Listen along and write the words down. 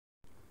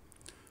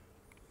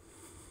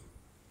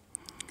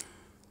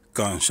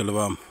Khan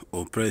Shalom,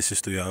 all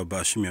praises to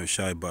Yahawashi,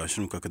 Yahawashi,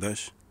 Bashim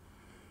Kakadash,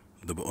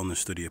 the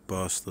understudy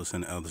apostles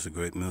and elders of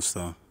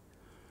Greatmillstone,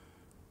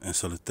 and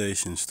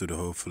salutations to the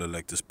hopeful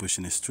electors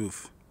pushing his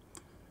truth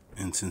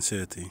in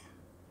sincerity.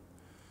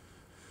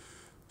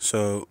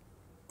 So,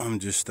 I'm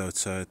just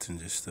outside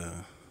and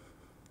I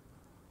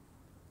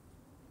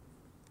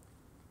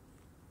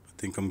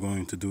think I'm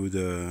going to do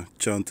the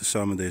Chant to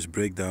Summer Days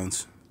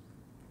breakdowns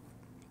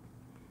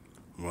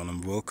while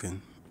I'm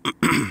walking.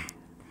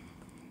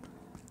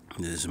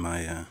 This is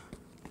my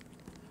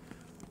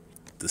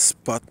the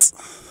spot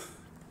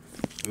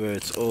where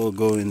it's all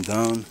going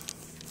down,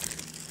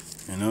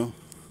 you know.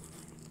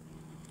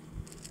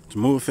 It's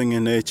moving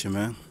in nature,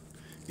 man.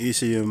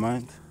 Easy your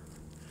mind.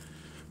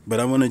 But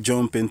I want to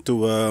jump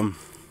into I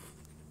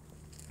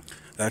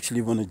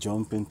actually want to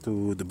jump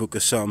into the book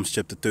of Psalms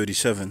chapter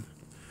 37,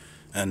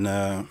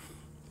 and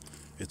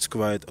it's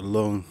quite a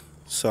long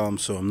psalm,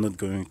 so I'm not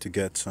going to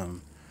get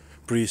some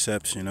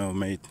precepts, you know,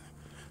 made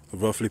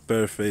roughly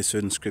paraphrase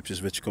certain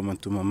scriptures which come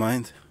into my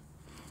mind.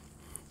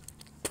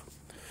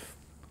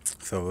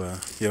 So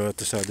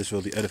Yahawashi, this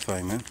will be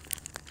edifying, man.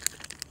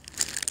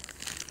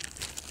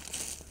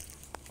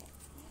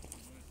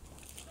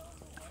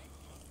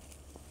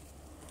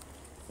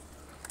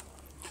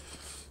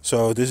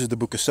 So this is the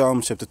book of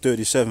Psalms chapter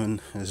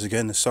 37. This is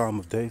again the Psalm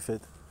of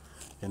David.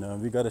 You know,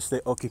 we gotta stay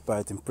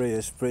occupied in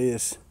prayers.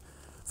 Prayers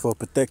for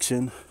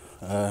protection,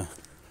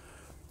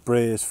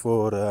 prayers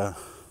for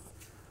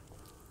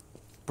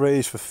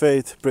praise for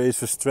faith, praise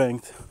for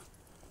strength,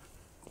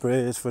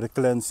 prayers for the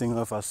cleansing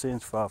of our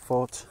sins, for our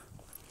faults,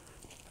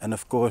 and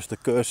of course the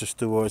curses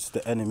towards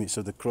the enemies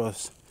of the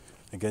cross,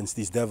 against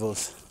these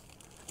devils,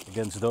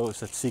 against those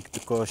that seek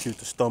to cause you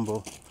to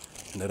stumble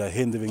and that are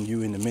hindering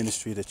you in the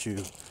ministry that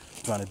you're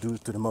trying to do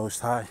to the Most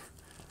High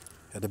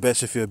at the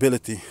best of your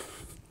ability.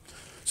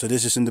 So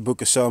this is in the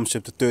book of Psalms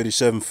chapter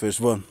 37 verse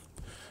 1.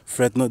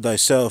 Fret not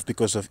thyself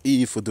because of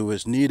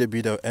evildoers, neither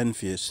be thou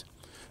envious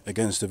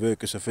against the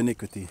workers of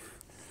iniquity.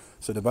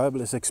 So the Bible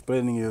is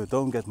explaining you,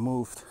 don't get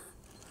moved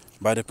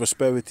by the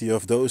prosperity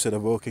of those that are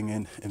walking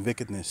in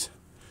wickedness.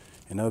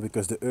 You know,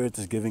 because the earth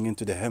is giving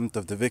into the hand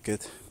of the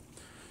wicked.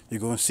 You're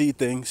going to see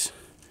things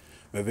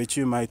by which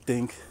you might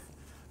think,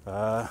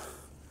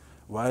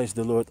 why is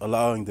the Lord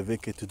allowing the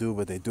wicked to do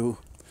what they do?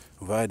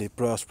 Why are they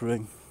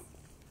prospering?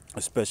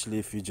 Especially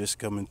if you just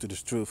come into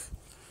this truth.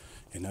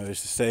 You know,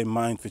 it's the same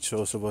mind which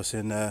also was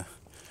in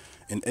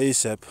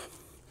Asaph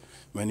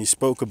when he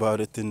spoke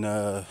about it in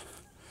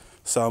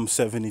Psalm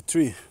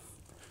 73,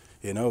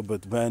 you know,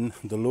 but when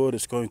the Lord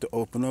is going to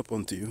open up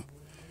unto you,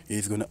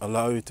 He's going to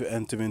allow you to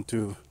enter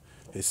into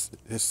His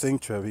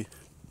sanctuary.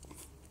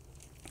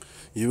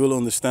 You will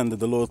understand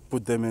that the Lord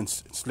put them in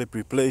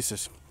slippery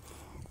places.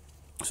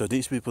 So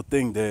these people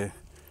think they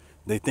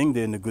think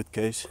they're in a good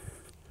case,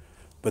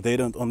 but they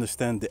don't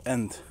understand the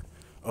end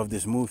of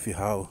this movie,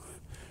 how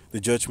the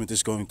judgment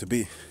is going to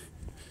be,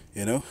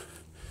 you know.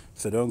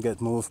 So don't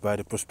get moved by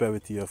the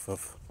prosperity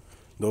of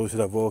those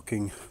that are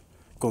walking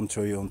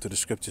contrary unto the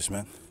scriptures,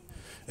 man.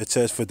 It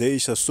says, for they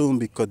shall soon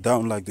be cut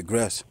down like the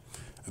grass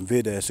and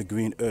wither as a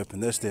green herb,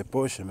 and that's their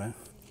portion, man.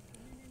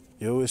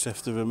 You always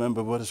have to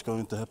remember what is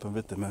going to happen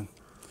with them, man.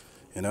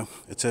 You know,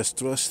 it says,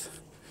 trust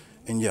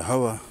in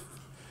Yahawah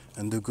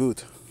and do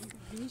good.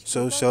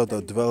 So shalt thou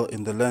dwell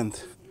in the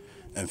land,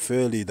 and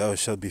verily thou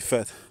shalt be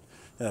fed.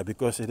 Yeah,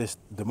 because it is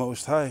the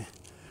Most High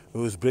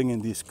who is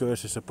bringing these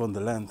curses upon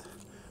the land,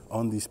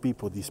 on these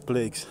people, these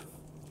plagues.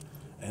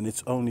 And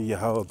it's only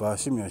Yahawah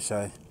Bashim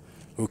Yahawashi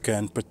who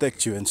can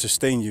protect you and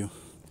sustain you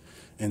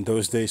in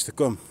those days to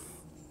come.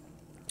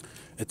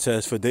 It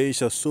says, for they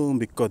shall soon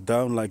be cut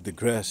down like the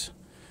grass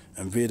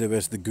and wither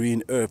as the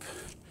green herb.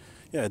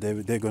 Yeah,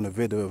 they're going to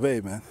wither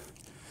away, man.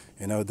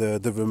 You know,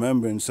 the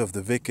remembrance of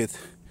the wicked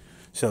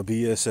shall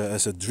be as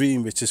a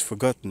dream which is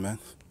forgotten, man.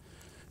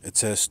 It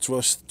says,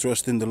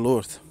 trust in the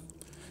Lord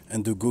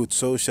and do good,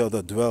 so shall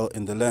thou dwell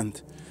in the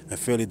land, and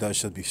verily thou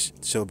shall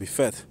be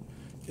fed.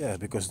 Yeah,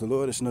 because the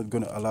Lord is not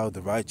going to allow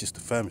the righteous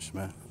to famish,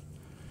 man.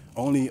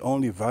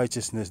 Only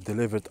righteousness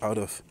delivered out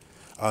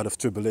of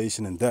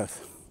tribulation and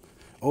death.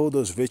 All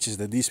those riches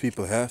that these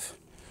people have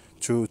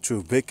through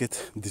wicked,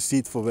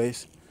 deceitful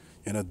ways,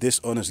 you know,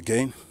 dishonest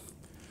gain,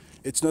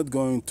 it's not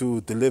going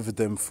to deliver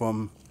them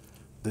from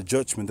the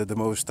judgment that the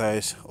Most High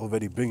is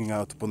already bringing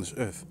out upon this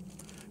earth.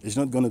 It's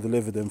not going to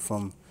deliver them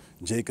from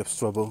Jacob's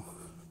trouble,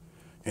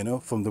 you know,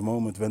 from the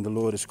moment when the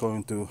Lord is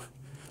going to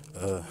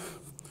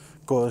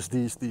cause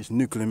these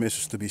nuclear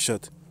missiles to be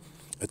shut.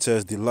 It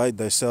says, delight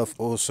thyself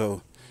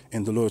also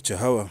in the Lord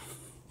Yahawah,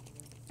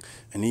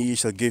 and He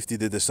shall give thee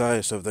the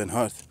desires of thine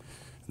heart.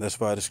 And that's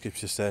why the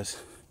scripture says,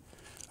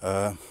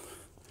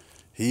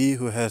 he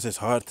who has his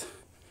heart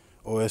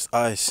or his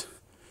eyes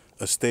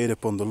stayed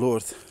upon the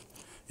Lord,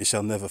 you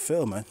shall never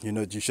fail, man. You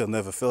know, you shall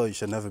never fail, you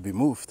shall never be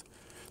moved.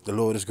 The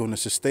Lord is going to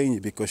sustain you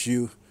because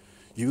you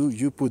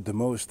put the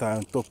Most High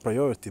on top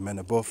priority, man,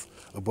 above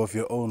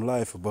your own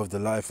life, above the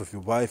life of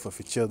your wife, of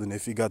your children,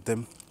 if you got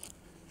them.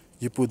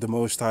 You put the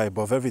Most High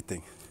above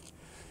everything.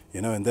 You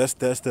know, and that's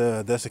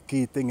a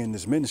key thing in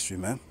this ministry,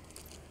 man.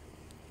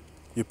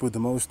 You put the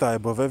Most High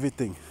above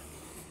everything.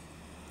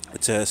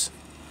 It says,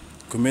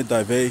 commit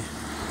thy way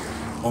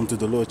unto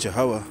the Lord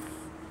Yahawah,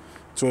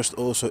 trust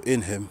also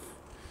in him,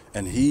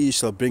 and he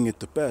shall bring it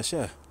to pass.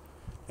 Yeah.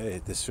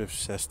 Hey, the scripture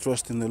says,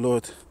 trust in the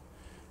Lord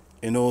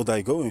in all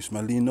thy goings,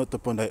 man. Lean not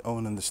upon thy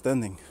own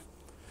understanding.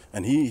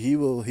 And he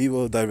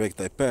will direct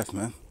thy path,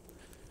 man.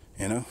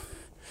 You know?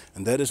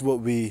 And that is what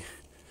we,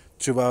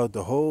 throughout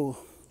the whole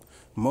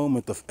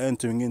moment of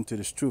entering into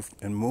this truth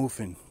and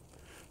moving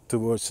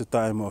towards the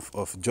time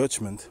of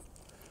judgment,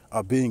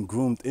 are being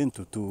groomed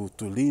into,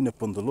 to lean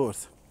upon the Lord.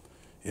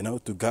 You know,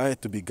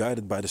 to be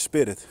guided by the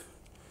Spirit.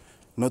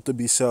 Not to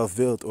be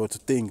self-willed or to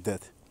think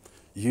that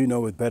you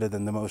know it better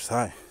than the Most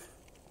High.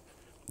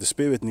 The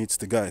Spirit needs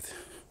to guide.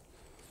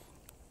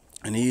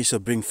 And he shall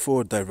bring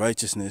forth thy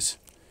righteousness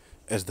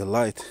as the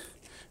light,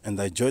 and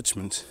thy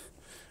judgment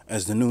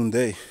as the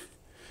noonday.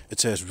 It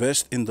says,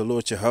 rest in the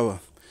Lord Yahawah,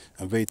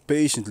 and wait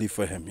patiently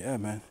for him. Yeah,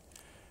 man.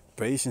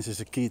 Patience is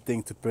a key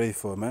thing to pray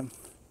for, man.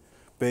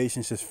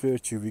 Patience is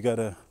virtue. We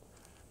gotta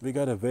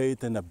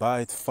wait and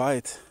abide,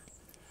 fight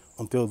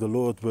until the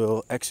Lord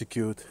will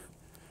execute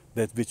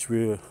that which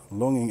we're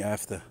longing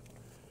after,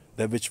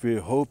 that which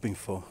we're hoping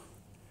for.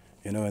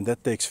 You know, and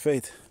that takes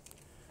faith.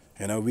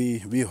 You know,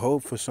 we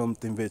hope for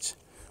something which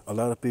a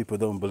lot of people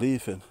don't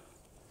believe in,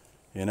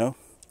 you know?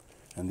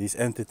 And these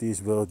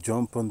entities will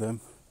jump on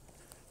them,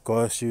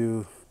 cause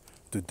you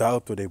to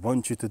doubt, or they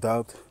want you to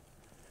doubt.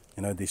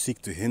 You know, they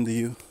seek to hinder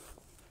you.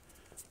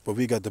 But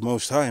we got the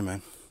Most High,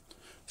 man.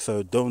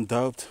 So don't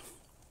doubt.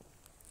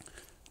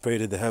 Pray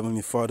that the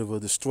Heavenly Father will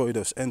destroy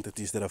those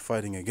entities that are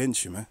fighting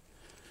against you, man.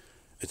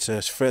 It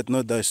says, fret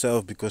not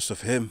thyself because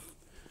of him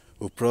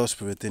who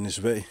prospereth in his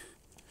way,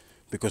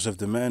 because of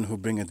the man who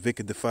bringeth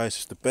wicked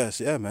devices to pass.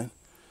 Yeah, man.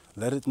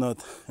 Let it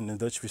not, in the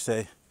Dutch we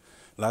say,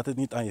 laat het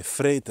niet aan je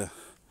vreten.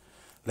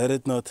 Let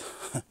it not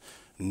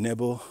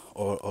nibble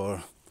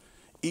or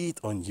eat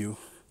on you.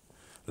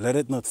 Let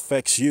it not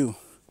vex you.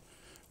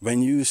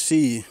 When you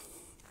see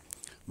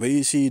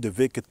the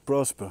wicked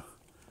prosper,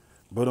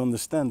 but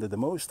understand that the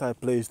Most High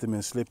placed them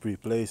in slippery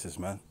places,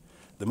 man.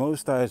 The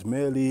Most High is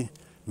merely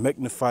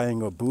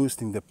magnifying or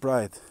boosting the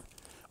pride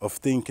of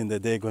thinking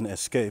that they're going to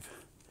escape.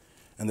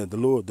 And that the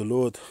Lord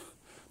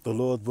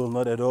will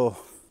not at all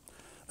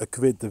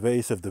acquit the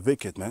ways of the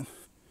wicked, man.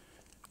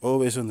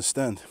 Always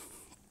understand.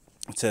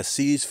 It says,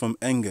 cease from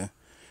anger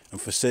and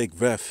forsake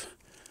wrath.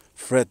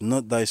 Fret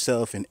not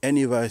thyself in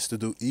any wise to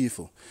do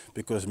evil.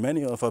 Because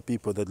many of our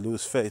people that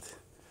lose faith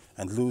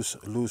and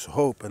lose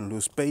hope and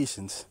lose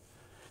patience,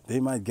 they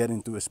might get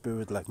into a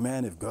spirit like,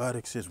 man, if God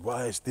exists,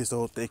 why is this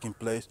all taking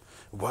place?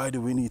 Why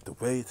do we need to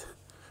wait?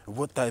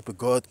 What type of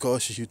God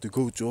causes you to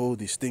go through all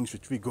these things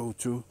which we go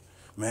through?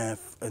 Man,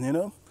 and you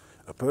know,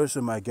 a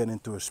person might get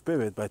into a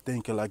spirit by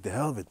thinking like, the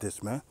hell with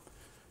this, man.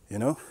 You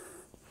know,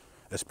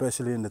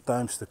 especially in the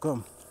times to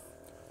come.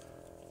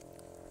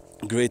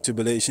 Great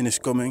tribulation is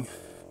coming,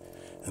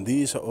 and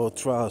these are all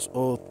trials,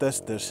 all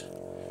testers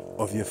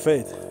of your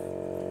faith.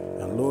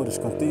 And Lord is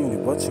continually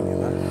watching you,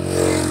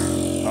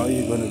 man. How are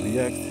you going to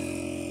react?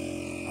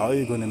 How are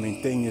you going to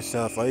maintain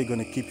yourself? How are you going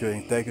to keep your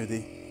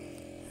integrity?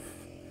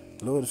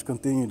 Lord is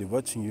continually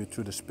watching you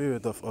through the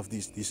spirit of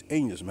these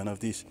angels, man, of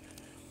these.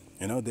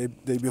 You know,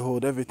 they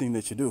behold everything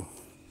that you do.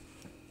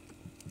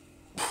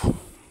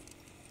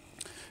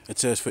 It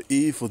says, for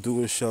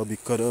evildoers shall be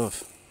cut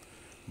off,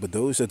 but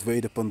those that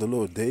wait upon the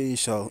Lord, they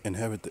shall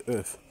inherit the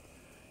earth.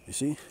 You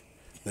see,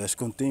 there's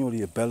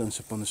continually a balance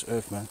upon this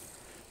earth, man.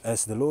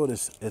 As the Lord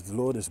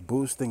is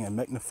boosting and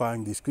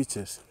magnifying these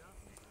creatures,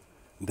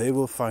 they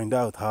will find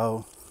out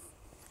how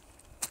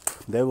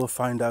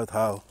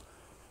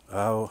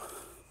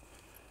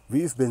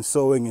we've been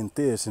sowing in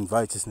tears and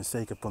righteousness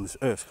sake upon this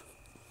earth.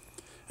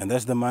 And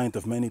that's the mind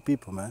of many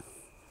people, man.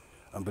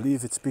 I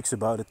believe it speaks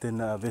about it in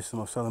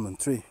Wisdom of Solomon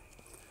 3.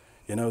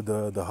 You know,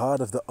 the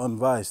heart of the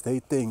unwise, they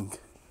think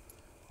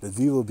that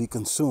we will be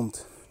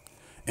consumed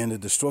in the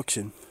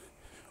destruction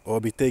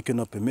or be taken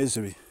up in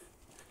misery.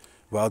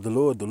 While the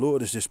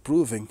Lord is just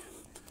proving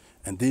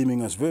and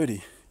deeming us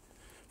worthy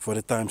for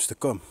the times to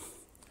come.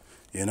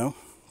 You know?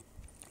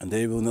 And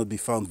they will not be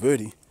found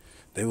worthy.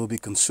 They will be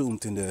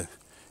consumed in the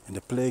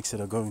plagues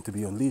that are going to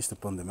be unleashed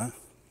upon them, man.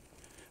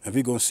 And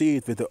we're going to see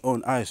it with our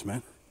own eyes,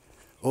 man.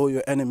 All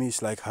your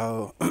enemies, like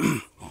how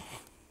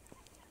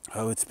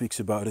how it speaks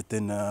about it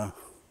in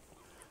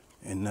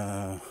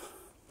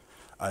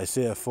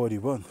Isaiah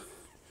 41.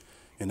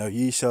 You know,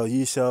 ye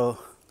shall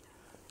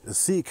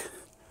seek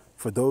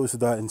for those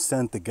that are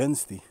incensed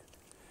against thee,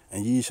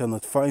 and ye shall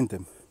not find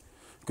them.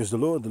 Because the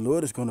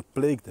Lord is going to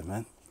plague them,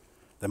 man.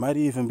 There might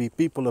even be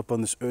people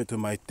upon this earth who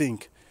might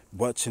think,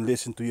 watch and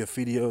listen to your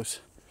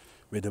videos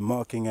with the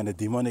mocking and the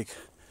demonic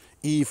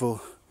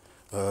evil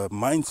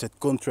mindset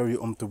contrary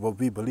to what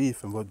we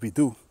believe and what we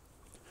do.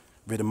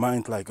 With a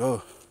mind like,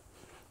 oh,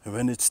 and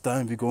when it's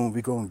time, we going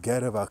to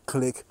gather our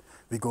clique,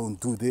 we going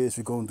to do this,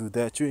 we going to do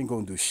that. You ain't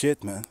going to do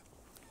shit, man.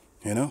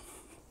 You know?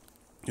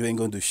 You ain't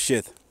going to do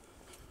shit.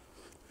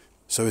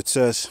 So it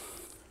says,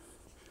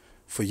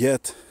 for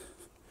yet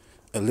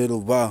a little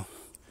while,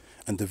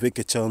 and the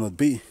wicked shall not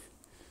be.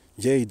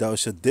 Yea, thou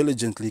shalt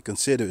diligently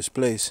consider his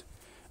place,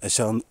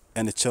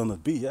 and it shall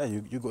not be. Yeah,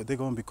 they're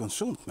going to be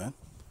consumed, man.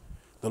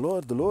 The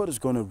Lord is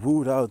going to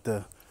root out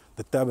the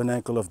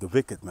tabernacle of the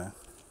wicked, man.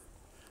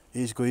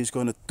 He's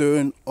going to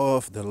turn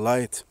off the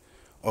light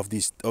of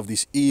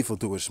these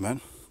evildoers,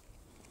 man.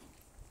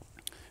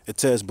 It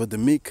says, but the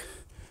meek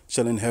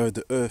shall inherit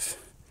the earth,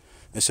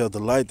 and shall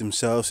delight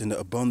themselves in the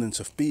abundance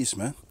of peace,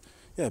 man.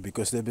 Yeah,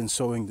 because they've been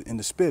sowing in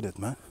the spirit,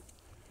 man.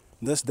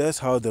 That's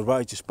how the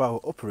righteous power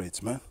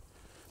operates, man.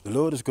 The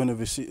Lord is going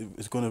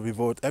to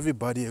reward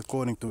everybody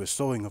according to his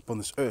sowing upon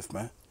this earth,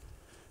 man.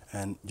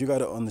 And you got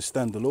to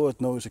understand, the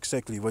Lord knows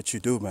exactly what you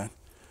do, man.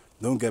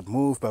 Don't get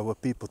moved by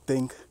what people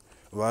think,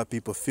 or how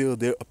people feel,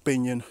 their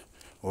opinion,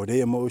 or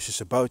their emotions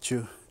about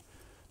you.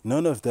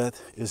 None of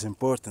that is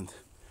important.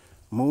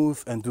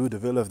 Move and do the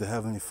will of the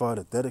Heavenly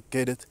Father.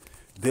 Dedicated,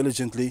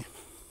 diligently,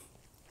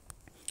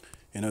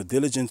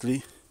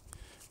 diligently.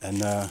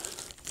 And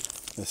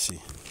let's see.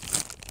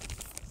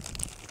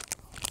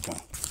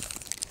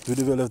 Do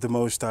the will of the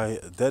Most High,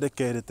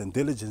 dedicated and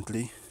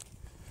diligently,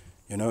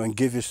 and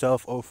give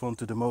yourself over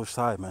unto the Most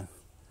High, man.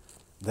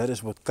 That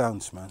is what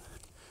counts, man.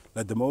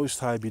 Let the Most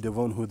High be the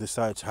one who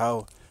decides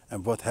how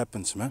and what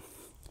happens, man.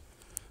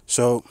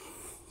 So,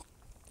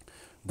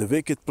 the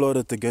wicked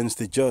plotted against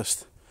the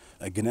just,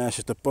 and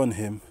gnashed upon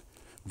him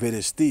with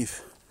his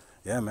teeth.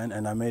 Yeah, man,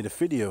 and I made a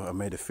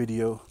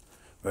video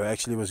where I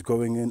actually was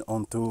going in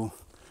onto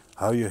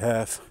how you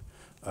have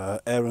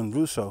Aaron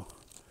Russo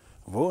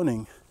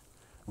warning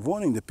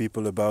the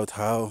people about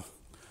how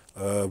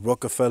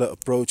Rockefeller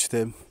approached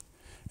him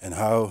and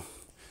how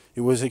he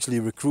was actually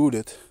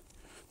recruited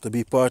to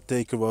be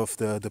partaker of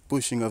the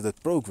pushing of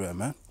that program,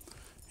 man.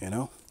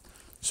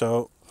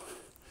 So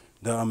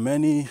there are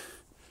many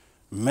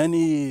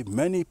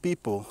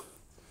people,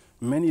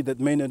 many that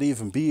may not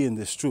even be in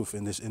this truth,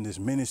 in this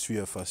ministry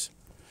of us,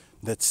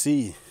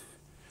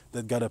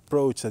 that got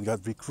approached, that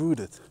got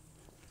recruited,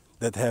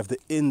 that have the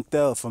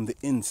intel from the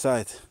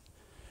inside,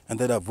 and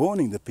that are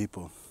warning the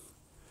people.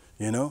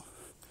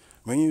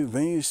 When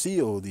you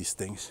see all these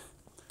things,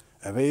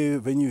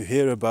 and when you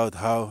hear about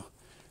how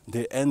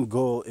their end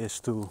goal is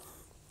to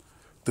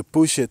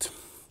push it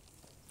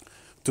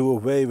to a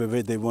way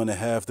where they want to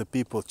have the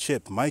people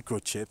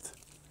microchipped,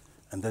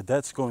 and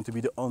that's going to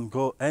be the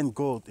end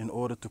goal in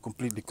order to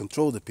completely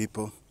control the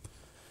people,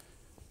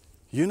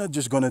 you're not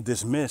just going to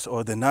dismiss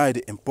or deny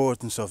the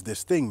importance of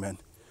this thing, man.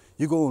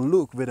 You're going to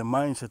look with a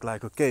mindset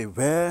like, okay,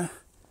 where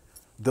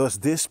does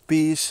this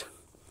piece,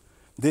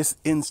 this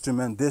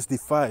instrument, this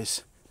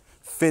device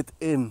fit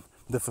in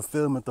the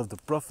fulfillment of the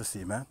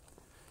prophecy, man?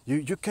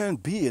 You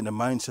can't be in the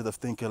mindset of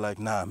thinking like,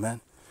 nah,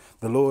 man,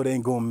 the Lord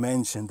ain't gonna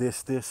mention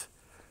this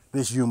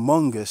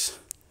humongous,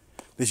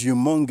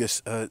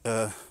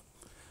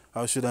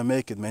 how should I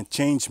make it, man,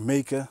 change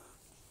maker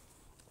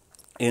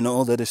in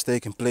all that is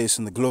taking place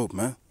in the globe,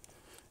 man.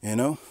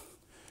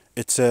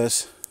 It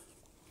says,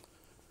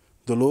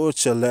 the Lord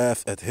shall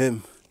laugh at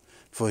him,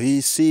 for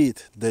he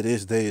seeth that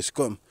his day is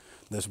come.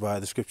 That's why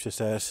the scripture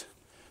says,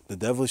 the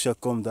devil shall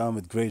come down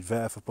with great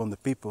wrath upon the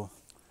people.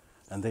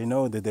 And they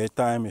know that their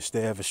time is,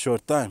 they have a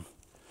short time.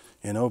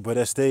 But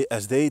as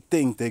they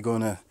think they're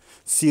going to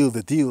seal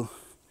the deal,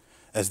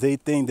 as they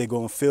think they're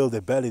going to fill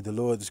their belly, the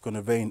Lord is going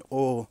to rain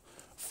all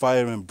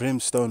fire and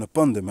brimstone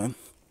upon them, man.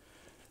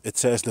 It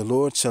says, the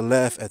Lord shall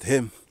laugh at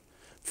him,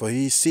 for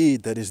he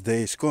seeth that his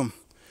day is come.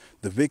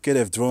 The wicked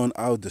have drawn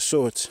out the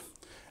swords,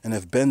 and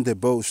have bent their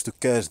bows to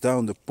cast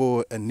down the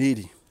poor and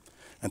needy,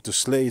 and to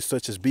slay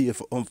such as be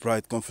of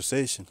upright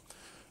conversation.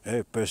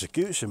 Hey,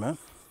 persecution, man.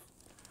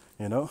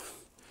 The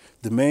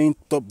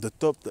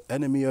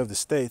enemy of the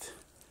state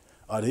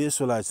are the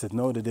Israelites that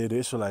know that they're the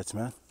Israelites,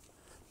 man.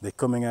 They're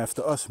coming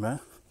after us,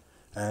 man.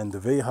 And the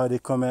way how they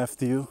come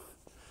after you,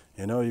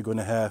 you're going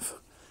to have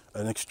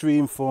an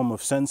extreme form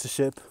of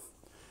censorship.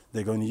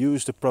 They're going to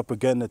use the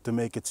propaganda to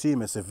make it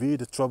seem as if we're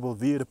the trouble,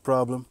 we're the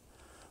problem,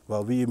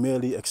 while we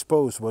merely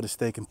expose what is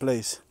taking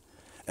place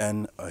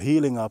and are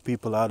healing our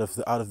people out of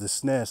the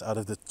snares, out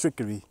of the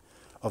trickery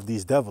of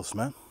these devils,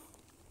 man.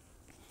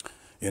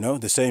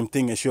 The same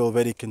thing as you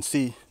already can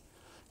see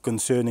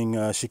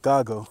concerning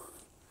Chicago,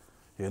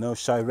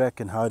 Chirac,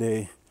 and how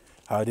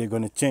they're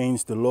going to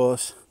change the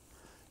laws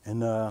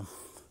in the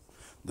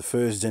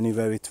 1st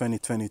January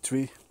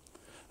 2023.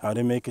 How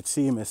they make it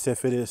seem as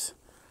if it is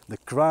the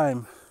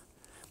crime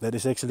that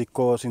is actually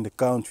causing the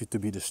country to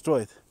be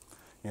destroyed.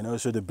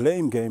 So the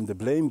blame game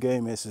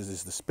is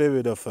the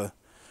spirit of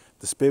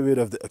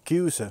the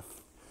accuser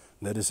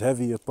that is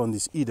heavy upon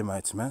these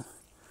Edomites, man.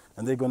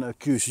 And they're going to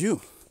accuse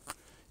you.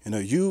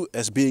 You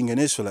as being an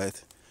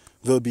Israelite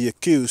will be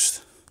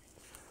accused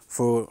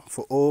for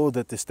all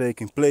that is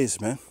taking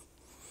place, man.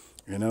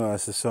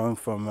 As the song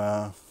from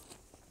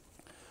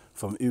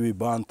Uwe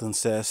Banton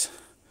says,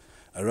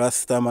 a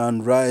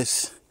Rastaman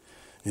rise,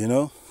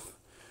 they're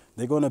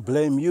going to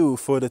blame you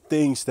for the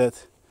things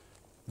that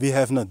we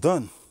have not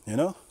done,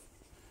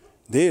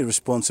 They're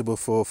responsible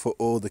for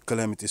all the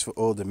calamities, for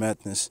all the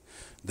madness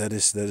that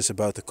is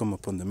about to come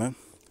upon them, man.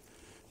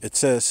 It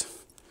says,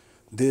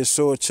 their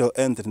sword shall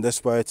enter. And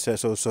that's why it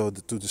says also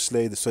to the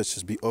slay the such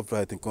as be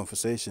upright in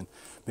conversation.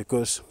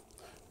 Because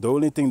the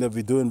only thing that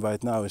we're doing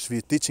right now is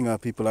we're teaching our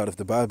people out of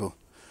the Bible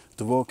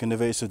to walk in the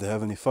ways of the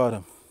Heavenly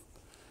Father.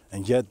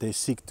 And yet they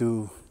seek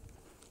to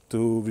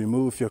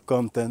remove your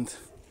content,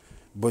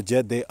 but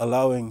yet they're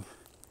allowing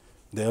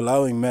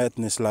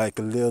madness like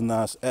a Lil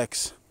Nas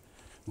X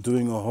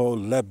doing a whole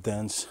lap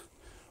dance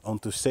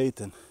onto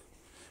Satan.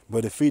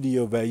 But a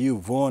video where you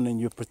warn and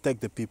you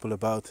protect the people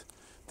about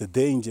the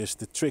dangers,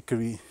 the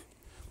trickery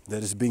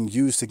that is being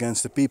used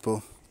against the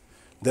people,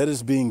 that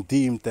is being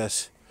deemed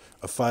as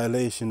a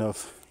violation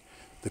of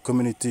the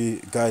community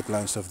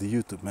guidelines of the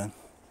YouTube, man.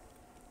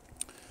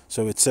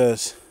 So it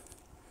says,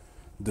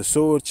 the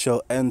sword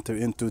shall enter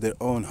into their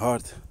own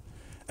heart,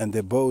 and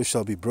their bow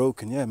shall be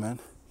broken. Yeah, man.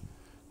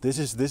 This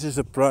is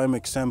a prime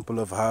example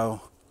of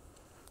how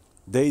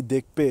they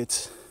dig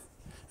pits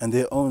and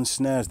their own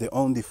snares, their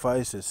own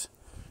devices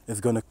is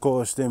going to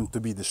cause them to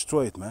be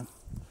destroyed, man.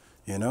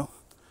 You know?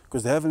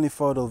 Because the Heavenly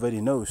Father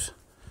already knows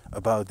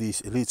about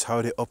these elites,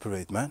 how they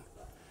operate, man.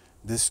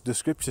 The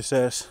scripture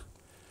says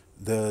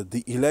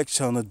the elect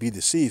shall not be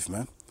deceived,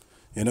 man.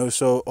 You know,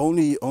 so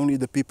only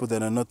the people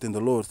that are not in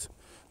the Lord,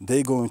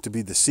 they're going to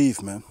be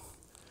deceived, man.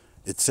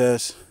 It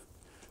says,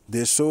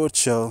 their sword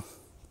shall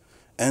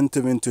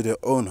enter into their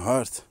own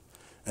heart,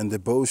 and their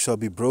bow shall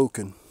be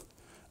broken.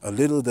 A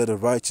little that a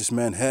righteous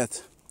man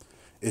hath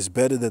is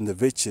better than the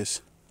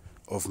riches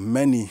of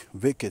many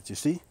wicked, you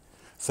see?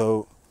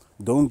 So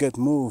don't get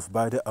moved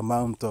by the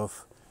amount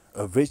of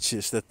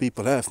riches that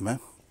people have, man.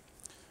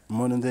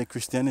 Modern day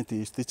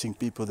Christianity is teaching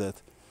people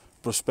that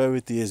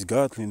prosperity is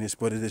godliness,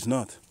 but it is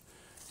not.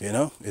 You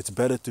know, it's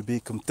better to be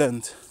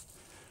content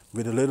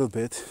with a little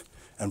bit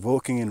and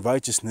walking in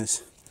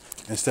righteousness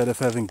instead of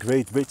having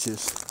great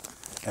riches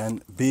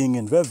and being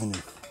in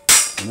revenue.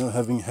 You know,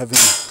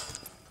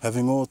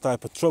 having all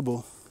type of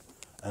trouble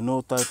and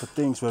all type of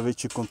things where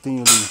which you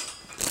continually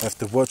have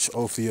to watch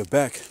over your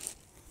back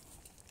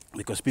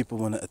because people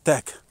want to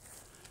attack.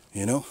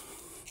 You know,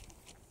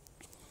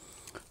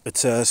 it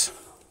says,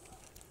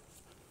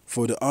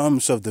 for the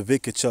arms of the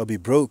wicked shall be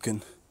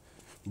broken,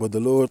 but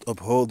the Lord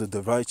upholdeth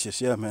the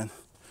righteous. Yeah, man.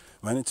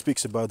 When it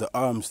speaks about the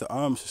arms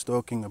is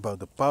talking about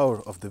the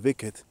power of the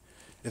wicked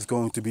is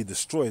going to be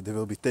destroyed. They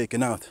will be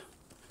taken out.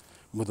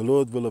 But the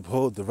Lord will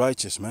uphold the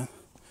righteous, man.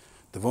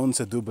 The ones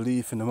that do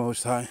believe in the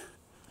Most High.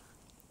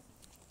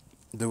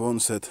 The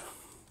ones that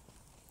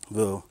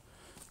will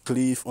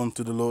cleave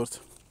unto the Lord.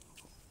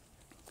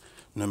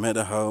 No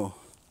matter how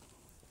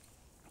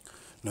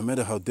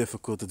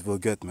difficult it will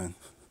get, man.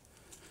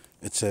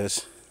 It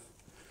says,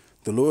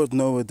 the Lord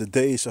knoweth the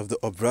days of the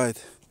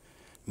upright,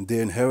 and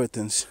their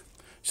inheritance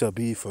shall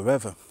be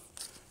forever.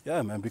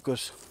 Yeah, man,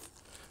 because,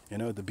 you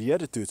know, the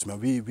Beatitudes, man,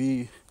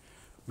 we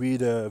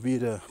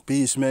the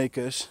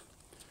peacemakers,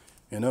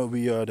 you know,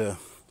 we are the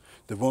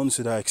ones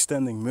that are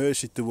extending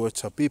mercy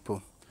towards our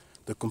people,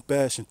 the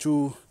compassion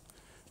through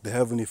the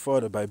Heavenly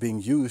Father by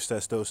being used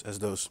as those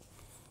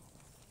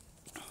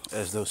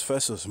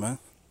vessels, man.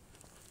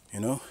 You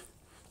know,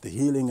 the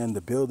healing and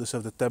the builders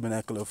of the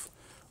tabernacle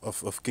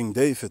of King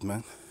David,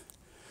 man.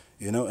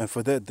 You know, and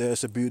for that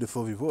there's a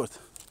beautiful reward.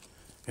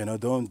 You know,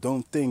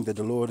 don't think that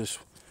the Lord is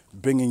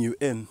bringing you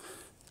in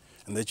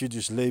and that you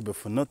just labor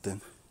for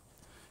nothing.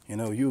 You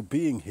know, you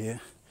being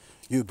here,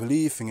 you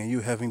believing and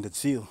you having that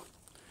zeal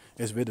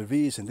is with a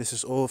reason. This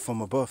is all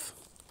from above,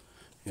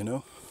 you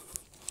know.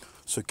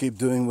 So keep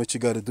doing what you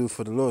got to do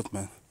for the Lord,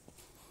 man.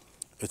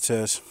 It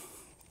says,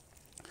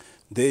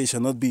 they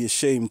shall not be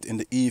ashamed in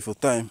the evil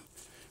time,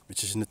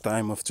 which is in the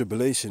time of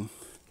tribulation.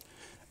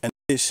 And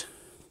this,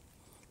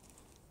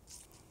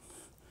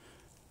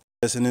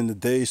 as in the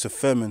days of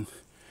famine,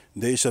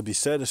 they shall be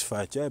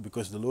satisfied. Yeah,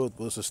 because the Lord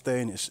will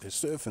sustain his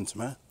servants,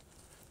 man.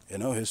 You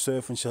know, his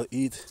servants shall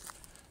eat,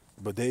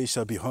 but they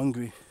shall be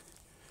hungry.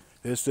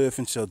 His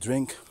servants shall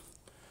drink.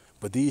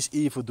 But these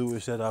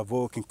evildoers that are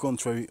walking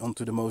contrary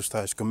unto the Most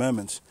High's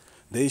commandments,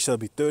 they shall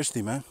be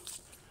thirsty, man.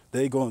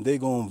 They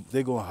going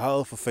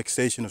howl for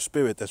vexation of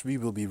spirit, as we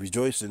will be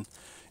rejoicing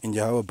in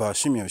Yahawah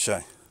Simeon.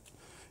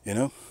 You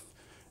know,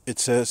 it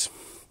says,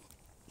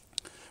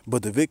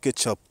 but the wicked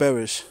shall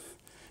perish,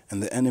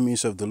 and the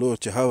enemies of the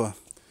Lord Yahawah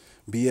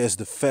be as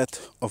the fat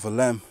of a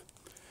lamb.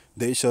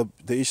 They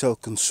shall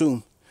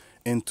consume,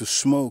 into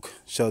smoke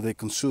shall they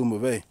consume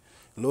away.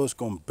 The Lord's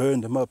gonna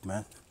burn them up,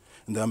 man.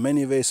 And there are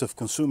many ways of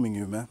consuming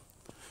you, man.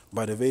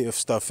 By the way of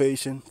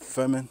starvation,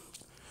 famine.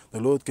 The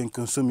Lord can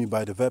consume you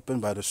by the weapon,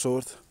 by the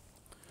sword.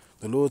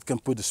 The Lord can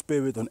put the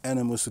spirit on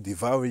animals to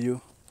devour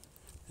you,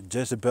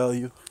 Jezebel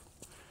you.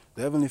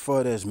 The Heavenly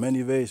Father has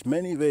many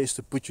ways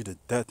to put you to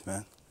death,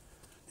 man.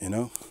 You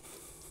know.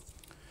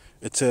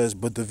 It says,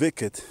 but the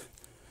wicked,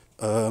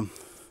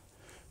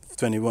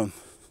 21,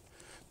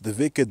 the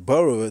wicked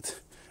borrow it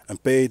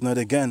and pay it not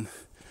again,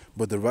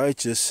 but the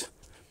righteous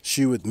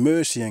shew it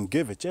mercy and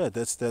give it. Yeah,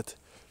 that's that.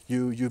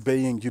 You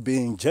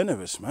being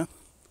generous, man.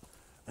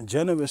 A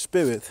generous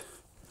spirit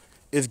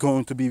is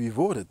going to be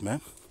rewarded, man.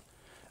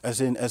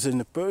 As in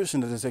a person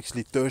that is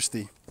actually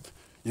thirsty,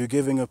 you're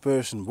giving a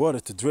person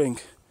water to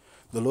drink.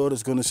 the Lord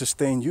is going to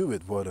sustain you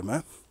with water,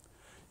 man.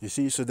 You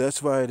see, so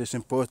that's why it is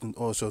important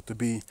also to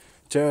be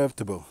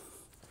charitable,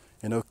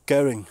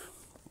 caring,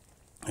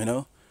 you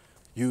know.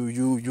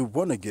 You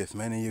want to give,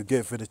 man, and you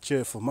give with a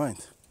cheerful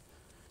mind.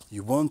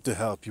 You want to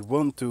help. You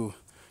want to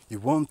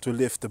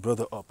lift a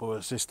brother up or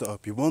a sister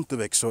up. You want to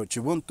exhort.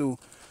 You want to,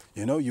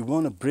 you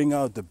want to bring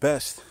out the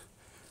best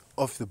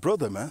of the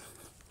brother, man,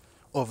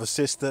 of a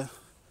sister.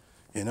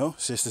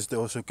 Sisters that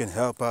also can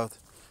help out,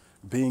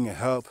 being a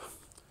help,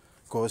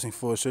 causing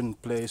for a certain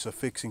place, or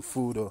fixing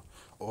food,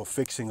 or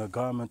fixing a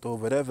garment, or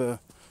whatever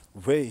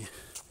way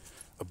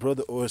a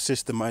brother or a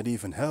sister might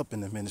even help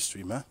in the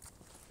ministry, man.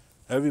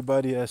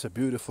 Everybody has a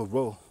beautiful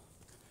role.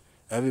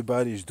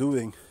 Everybody is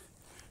doing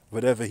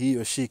whatever he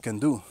or she can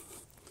do.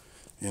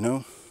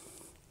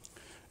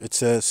 It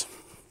says,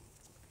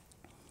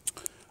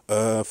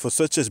 for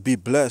such as be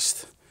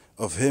blessed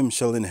of him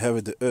shall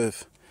inherit the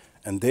earth,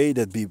 and they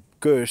that be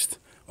cursed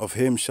of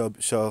him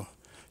shall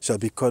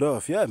be cut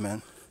off. Yeah,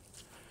 man.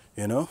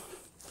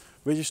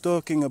 We're just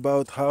talking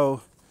about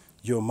how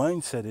your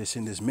mindset is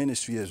in this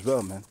ministry as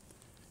well, man.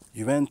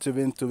 You enter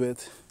into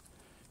it,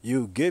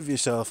 you give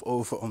yourself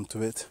over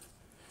onto it,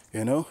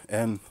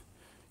 and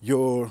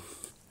your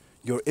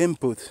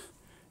input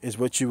is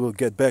what you will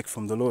get back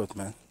from the Lord,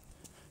 man.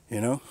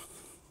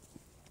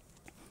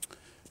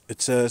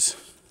 It says,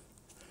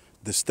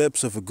 the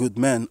steps of a good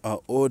man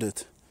are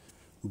ordered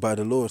by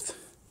the Lord,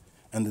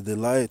 and the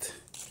delight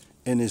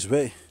in his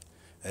way.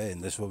 Hey,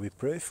 and that's what we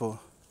pray for.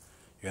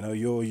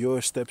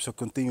 Your steps are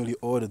continually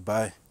ordered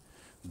by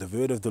the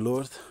word of the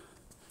Lord.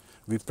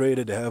 We pray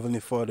that the Heavenly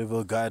Father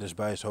will guide us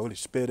by his Holy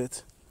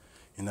Spirit.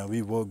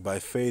 We walk by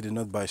faith and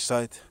not by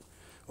sight.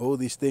 All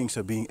these things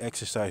are being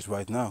exercised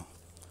right now.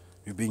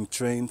 You're being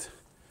trained.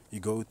 You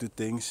go to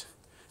things.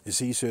 You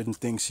see certain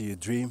things in your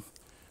dream.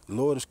 The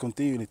Lord is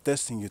continually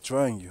testing you,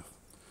 trying you.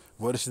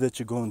 What is it that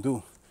you're going to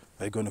do?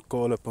 Are you going to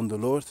call upon the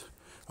Lord?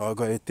 Or are you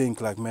going to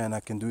think like, man, I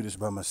can do this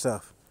by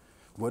myself?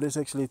 What is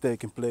actually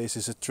taking place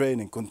is a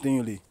training,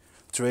 continually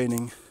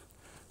training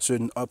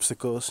certain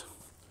obstacles.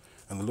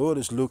 And the Lord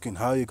is looking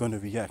how you're going to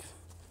react.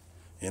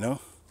 And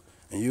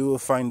you will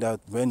find out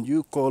when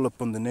you call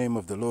upon the name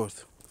of the Lord,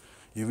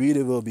 you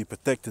either will be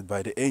protected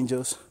by the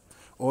angels,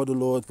 or the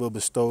Lord will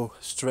bestow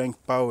strength,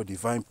 power,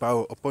 divine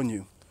power upon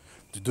you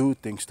to do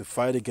things, to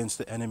fight against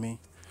the enemy,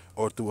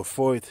 or to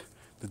avoid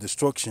the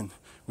destruction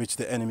which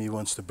the enemy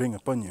wants to bring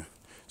upon you.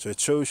 So it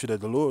shows you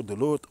that the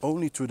Lord,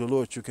 only through the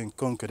Lord you can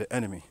conquer the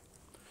enemy.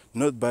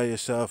 Not by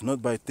yourself,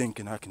 not by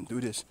thinking I can do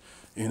this.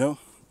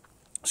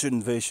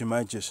 Certain ways you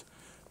might just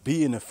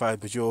be in a fight,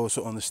 but you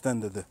also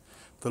understand that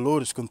the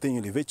Lord is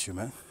continually with you,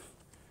 man.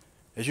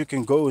 As you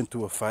can go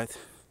into a fight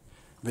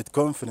with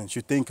confidence,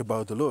 you think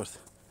about the Lord.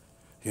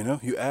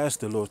 You ask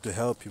the Lord to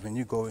help you when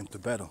you go into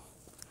battle.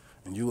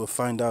 And you will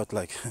find out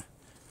like,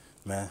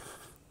 man,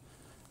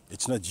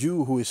 it's not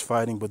you who is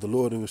fighting, but the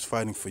Lord who is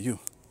fighting for you.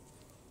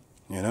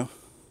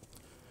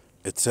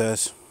 It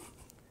says,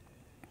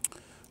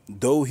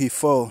 though he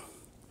fall,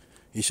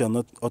 he shall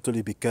not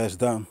utterly be cast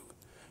down,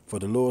 for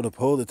the Lord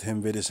upholdeth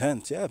him with his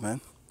hand. Yeah, man.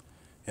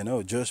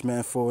 Just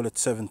man falleth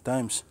 7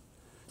 times.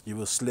 You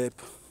will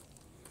slip.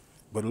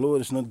 But the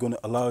Lord is not going to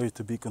allow you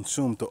to be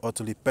consumed or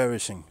utterly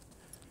perishing.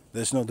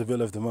 That's not the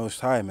will of the Most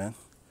High, man.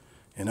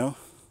 No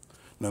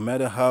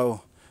matter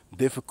how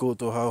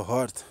difficult or how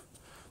hard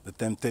the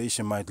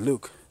temptation might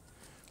look,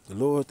 the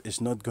Lord is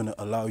not going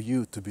to allow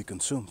you to be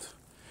consumed.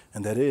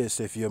 And that is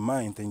if your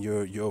mind and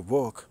your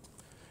walk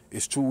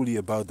is truly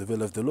about the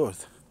will of the Lord.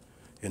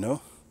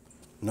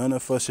 None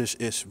of us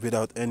is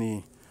without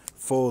any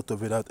fault or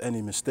without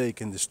any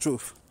mistake in this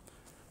truth.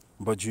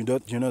 But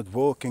you're not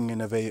walking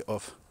in a way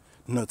of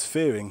not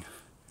fearing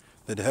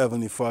that the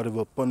Heavenly Father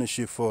will punish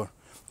you for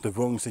the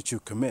wrongs that you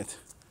commit.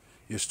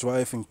 You're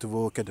striving to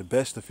walk at the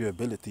best of your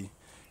ability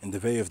in the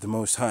way of the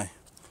Most High.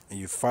 And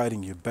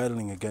you're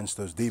battling against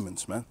those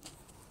demons, man.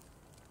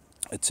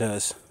 It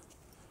says,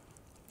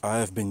 I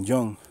have been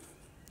young,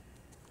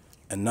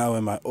 and now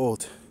am I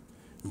old.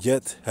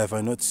 Yet have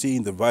I not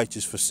seen the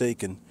righteous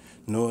forsaken,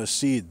 nor a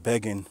seed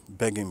begging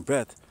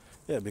bread.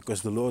 Yeah,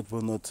 because the Lord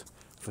will not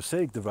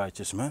forsake the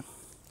righteous, man.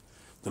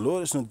 The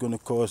Lord is not going to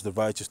cause the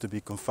righteous to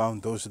be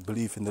confounded, those that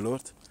believe in the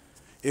Lord.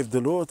 If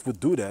the Lord would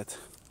do that,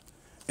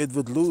 it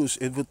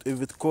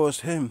would cause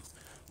him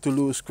to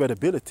lose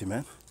credibility,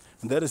 man.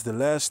 And that is the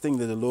last thing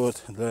that the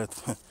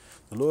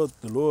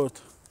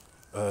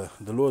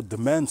Lord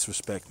demands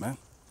respect, man.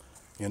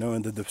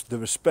 And the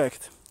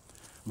respect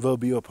will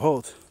be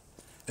upheld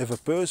if a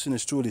person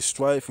is truly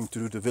striving to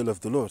do the will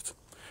of the Lord,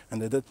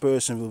 and that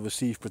person will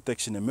receive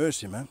protection and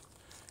mercy, man.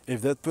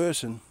 If that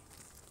person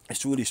is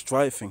truly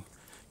striving,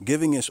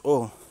 giving his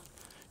all,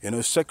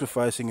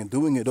 sacrificing and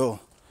doing it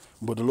all,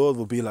 but the Lord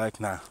will be like,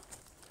 nah.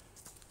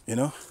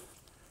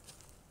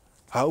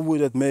 How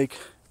would that make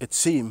it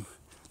seem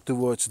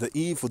towards the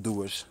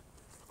evildoers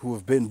who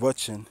have been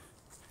watching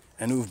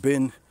and who've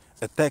been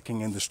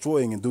attacking and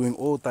destroying and doing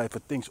all type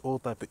of things, all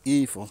type of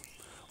evil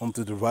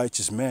unto the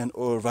righteous man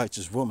or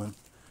righteous woman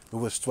who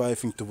was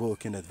striving to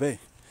walk in that way?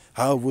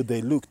 How would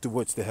they look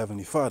towards the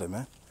Heavenly Father,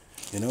 man?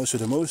 You know, so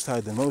the Most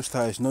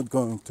High is not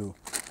going to,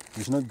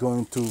 he's not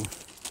going to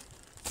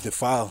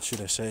defile,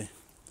 should I say,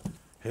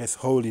 his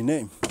holy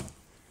name.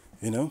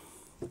 You know,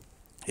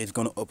 he's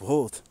going to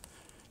uphold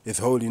his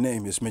holy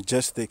name, his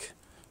majestic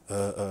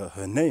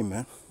name,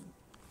 man.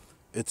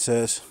 It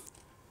says,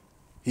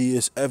 he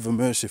is ever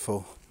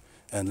merciful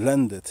and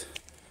lendeth,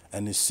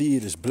 and his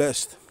seed is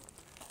blessed.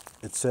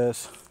 It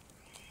says,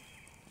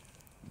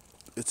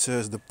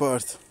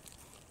 depart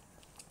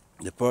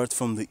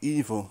from the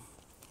evil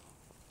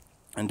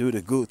and do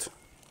the good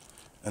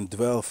and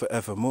dwell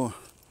forevermore.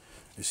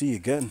 You see,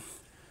 again,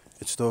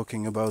 it's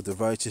talking about the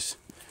righteous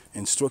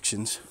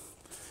instructions,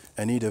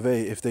 and either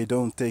way, if they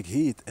don't take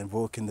heed and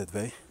walk in that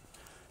way,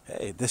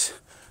 hey,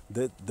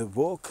 the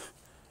walk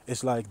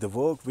is like the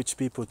walk which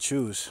people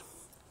choose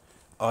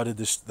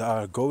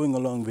are going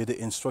along with the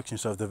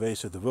instructions of the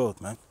ways of the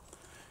world, man.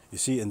 You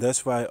see, and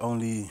that's why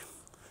only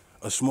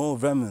a small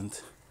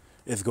remnant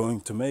is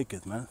going to make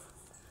it, man.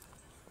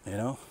 You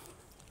know,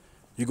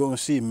 you're going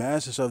to see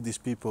masses of these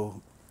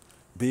people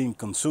being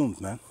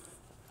consumed, man.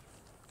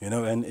 You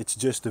know, and it's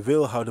just the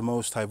will how the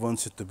Most High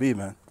wants it to be,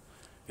 man.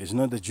 It's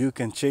not that you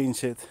can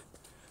change it.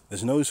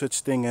 There's no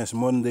such thing as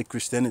modern day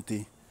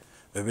Christianity,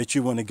 by which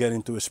you want to get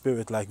into a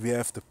spirit like we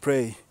have to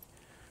pray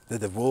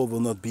that the war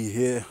will not be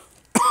here.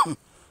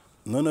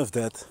 None of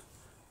that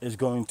is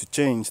going to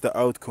change the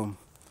outcome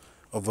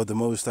of what the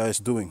Most High is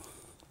doing.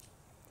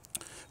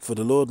 For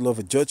the Lord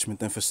loveth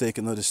judgment and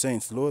forsaketh not his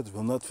saints. The Lord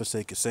will not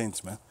forsake his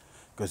saints, man.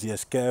 Because he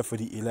has care for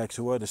the elect.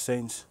 Who are the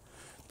saints?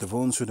 The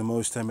ones who the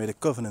Most High made a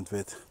covenant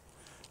with.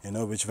 You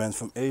know, which went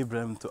from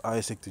Abraham to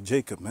Isaac to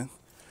Jacob, man.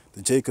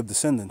 The Jacob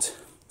descendants.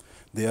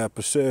 They are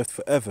preserved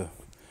forever.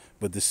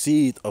 But the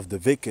seed of the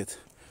wicked,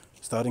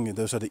 starting with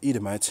those are the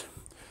Edomites,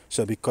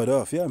 shall be cut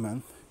off. Yeah,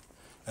 man.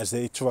 As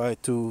they try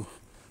to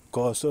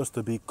cause us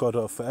to be cut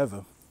off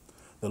forever,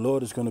 the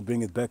Lord is going to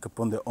bring it back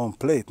upon their own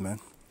plate, man.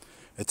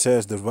 It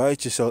says, the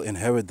righteous shall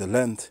inherit the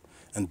land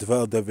and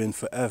dwell therein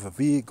forever.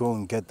 We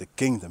going to get the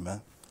kingdom,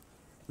 man.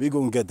 We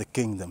going to get the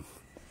kingdom.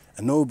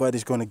 And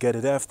nobody's going to get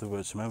it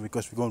afterwards, man,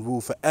 because we're going to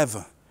rule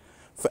forever.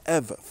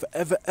 Forever,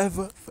 forever,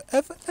 ever,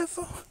 forever,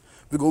 ever.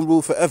 We're going to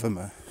rule forever,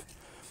 man.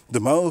 The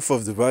mouth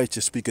of the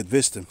righteous speaketh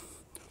wisdom,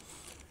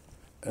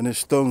 and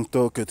his tongue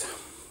talketh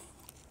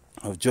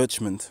of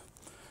judgment.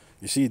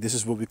 You see, this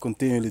is what we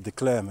continually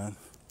declare, man.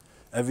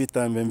 Every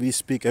time when we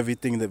speak,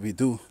 everything that we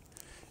do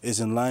is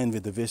in line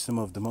with the wisdom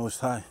of the Most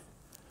High.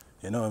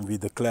 You know, and we're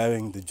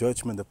declaring the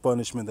judgment, the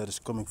punishment that is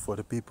coming for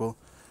the people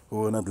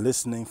who are not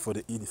listening, for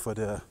the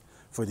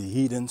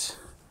heathens.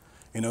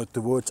 You know,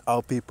 towards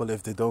our people,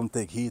 if they don't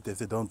take heed, if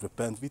they don't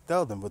repent, we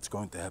tell them what's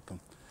going to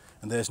happen.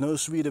 And there's no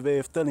sweeter way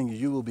of telling you,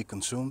 you will be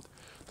consumed.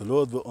 The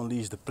Lord will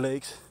unleash the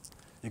plagues.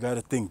 You got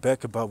to think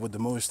back about what the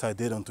Most High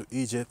did unto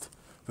Egypt.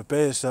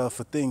 Prepare yourself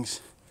for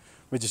things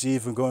which is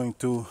even going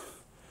to,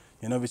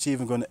 you know, which is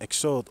even going to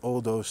exalt all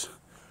those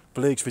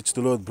plagues which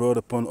the Lord brought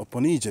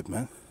upon Egypt,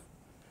 man.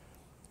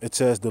 It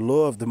says, the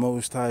law of the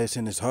Most High is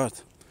in his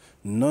heart.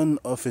 None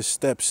of his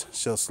steps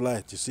shall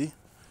slide, you see.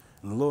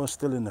 And the law is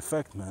still in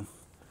effect, man.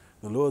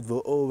 The Lord will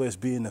always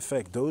be in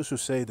effect. Those who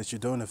say that you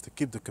don't have to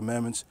keep the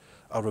commandments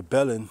are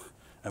rebelling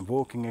and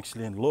walking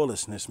actually in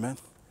lawlessness, man.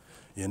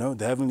 You know,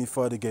 the Heavenly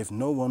Father gave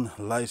no one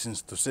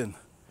license to sin.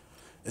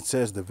 It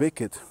says, the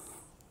wicked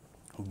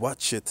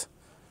watcheth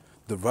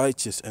the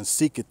righteous and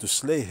seeketh to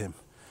slay him.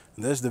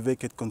 And there's the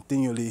wicked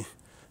continually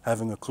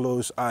having a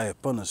close eye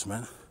upon us,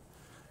 man.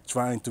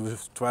 Trying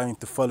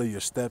to follow your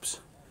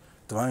steps,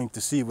 trying to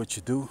see what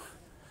you do.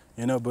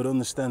 You know, but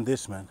understand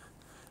this, man.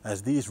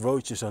 As these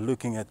roaches are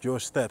looking at your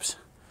steps,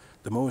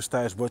 the Most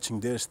High is watching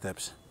their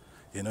steps.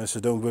 You know, so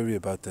don't worry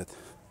about that.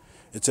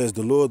 It says,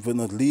 the Lord will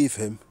not leave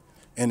him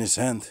in his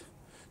hand,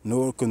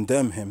 nor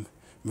condemn him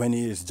when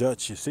he is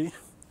judged, you see.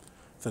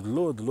 So the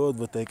Lord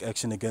will take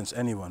action against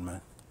anyone, man.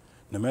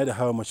 No matter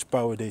how much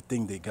power they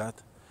think they got,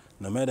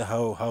 no matter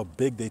how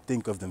big they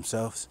think of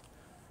themselves,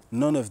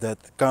 none of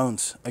that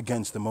counts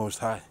against the Most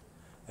High,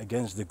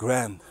 against the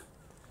grand,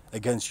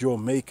 against your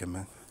Maker,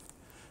 man.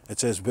 It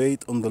says,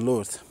 wait on the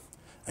Lord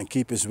and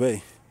keep his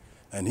way,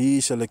 and he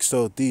shall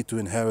exalt thee to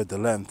inherit the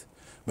land.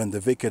 When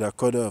the wicked are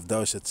cut off,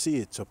 thou shalt see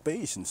it. So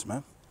patience,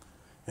 man.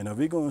 You know,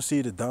 we're going to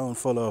see the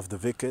downfall of the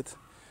wicked,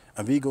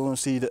 and we're going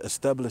to see the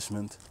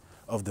establishment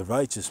of the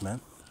righteous, man.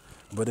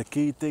 But the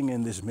key thing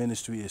in this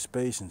ministry is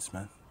patience,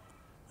 man.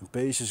 And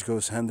patience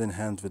goes hand in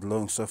hand with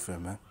long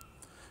suffering, man.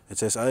 It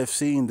says, I have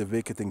seen the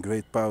wicked in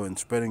great power and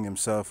spreading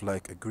himself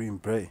like a green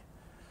bay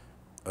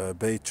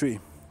tree,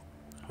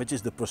 which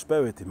is the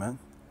prosperity, man.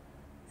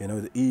 You know,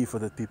 the evil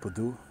that people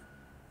do,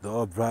 the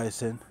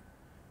uprising,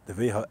 the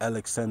way how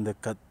Alexander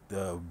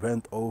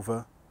went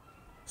over,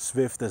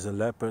 swift as a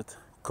leopard,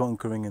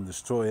 conquering and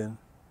destroying,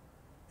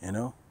 you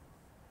know.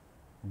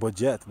 But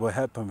yet, what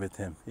happened with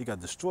him? He got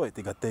destroyed,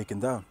 he got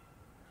taken down.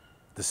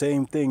 The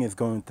same thing is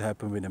going to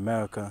happen with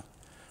America,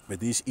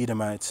 with these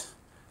Edomites,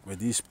 with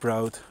these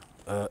proud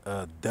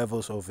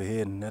devils over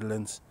here in the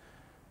Netherlands.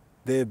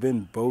 They've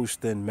been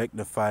boasting,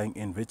 magnifying,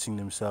 enriching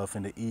themselves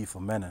in the evil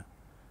manner.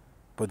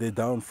 But their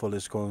downfall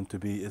is going to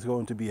be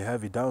a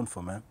heavy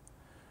downfall, man.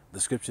 The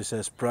scripture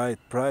says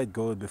pride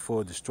goeth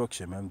before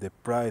destruction, man. Their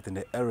pride and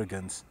their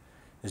arrogance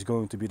is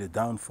going to be the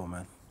downfall,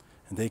 man.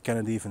 And they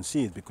cannot even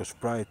see it because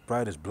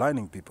pride is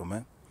blinding people,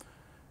 man.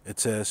 It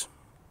says,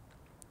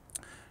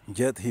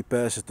 yet he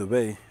passed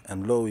away,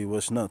 and lo, he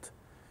was not.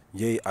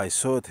 Yea, I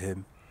sought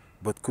him,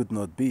 but could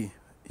not be.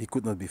 He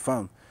could not be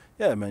found.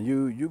 Yeah, man,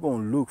 you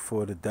gonna look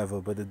for the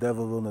devil, but the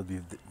devil will not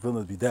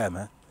be there,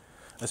 man.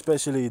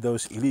 Especially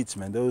those elites,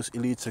 man. Those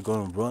elites are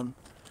gonna run.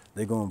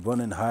 They're gonna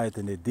run and hide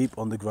in the deep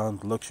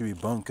underground luxury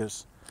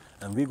bunkers,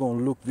 and we're gonna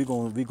look. We're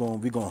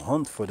gonna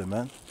hunt for them,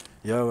 man.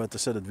 Yahawah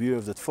said that we are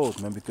of that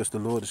fault, man, because the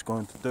Lord is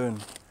going to turn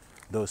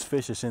those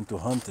fishes into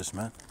hunters,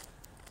 man.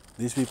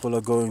 These people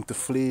are going to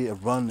flee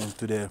and run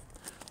into their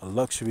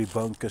luxury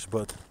bunkers,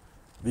 but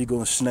we're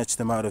gonna snatch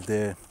them out of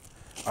their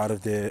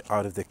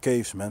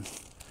caves, man.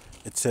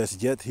 It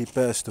says, yet he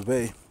passed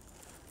away,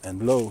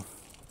 and lo,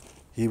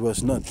 he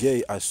was not.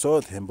 Yea, I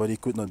sought him, but he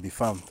could not be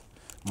found.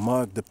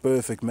 Mark the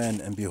perfect man,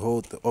 and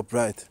behold the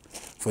upright,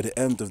 for the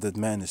end of that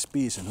man is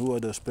peace. And who are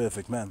those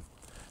perfect men?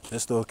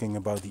 That's talking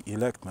about the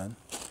elect, man.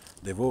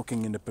 They're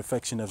walking in the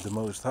perfection of the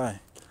Most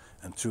High.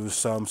 And through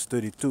Psalms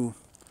 32,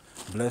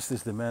 blessed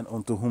is the man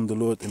unto whom the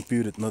Lord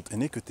imputed not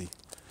iniquity.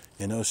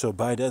 You know, so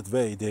by that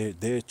way,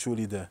 they're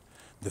truly the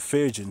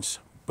virgins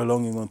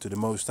belonging unto the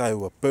Most High,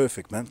 who are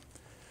perfect, man.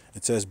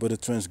 It says, but the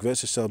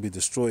transgressors shall be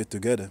destroyed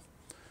together.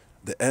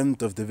 The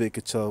end of the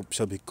wicked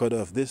shall be cut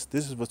off. This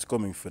is what's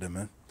coming for them,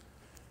 man.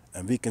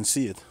 And we can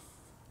see it,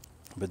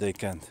 but they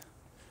can't.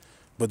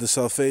 But the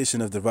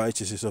salvation of the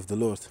righteous is of the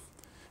Lord.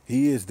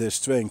 He is their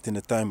strength in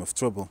the time of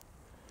trouble.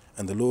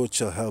 And the Lord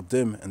shall help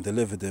them and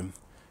deliver them.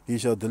 He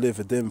shall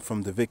deliver them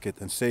from the wicked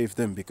and save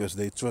them because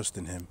they trust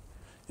in him.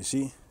 You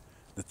see,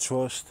 the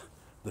trust,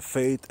 the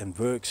faith and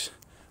works,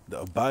 the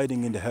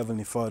abiding in the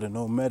Heavenly Father,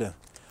 no matter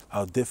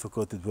how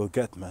difficult it will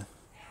get, man.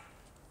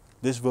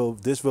 This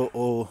will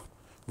all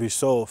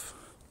resolve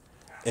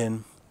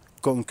in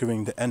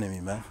conquering the enemy,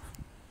 man.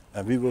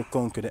 And we will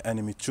conquer the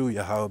enemy through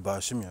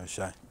Yahawah Simeon.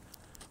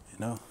 You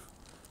know?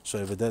 So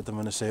with that, I'm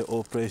going to say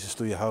all praises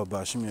to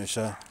Yahawah Simeon.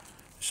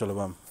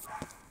 Shalom.